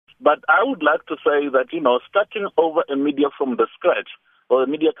But I would like to say that, starting over a media from the scratch or a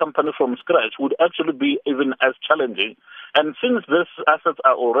media company from scratch would actually be even as challenging. And since these assets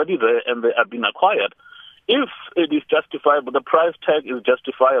are already there and they have been acquired, if it is justifiable, the price tag is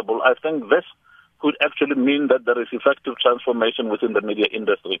justifiable, I think this could actually mean that there is effective transformation within the media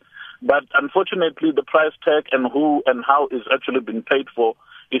industry. But unfortunately, the price tag and who and how is actually being paid for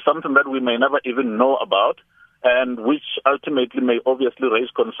is something that we may never even know about, and which ultimately may obviously raise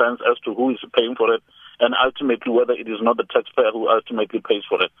concerns as to who is paying for it, and ultimately whether it is not the taxpayer who ultimately pays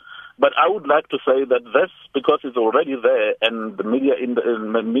for it. But I would like to say that this, because it's already there and the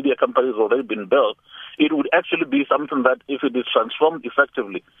media company has already been built, it would actually be something that, if it is transformed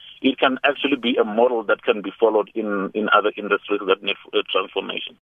effectively, it can actually be a model that can be followed in other industries that need transformation.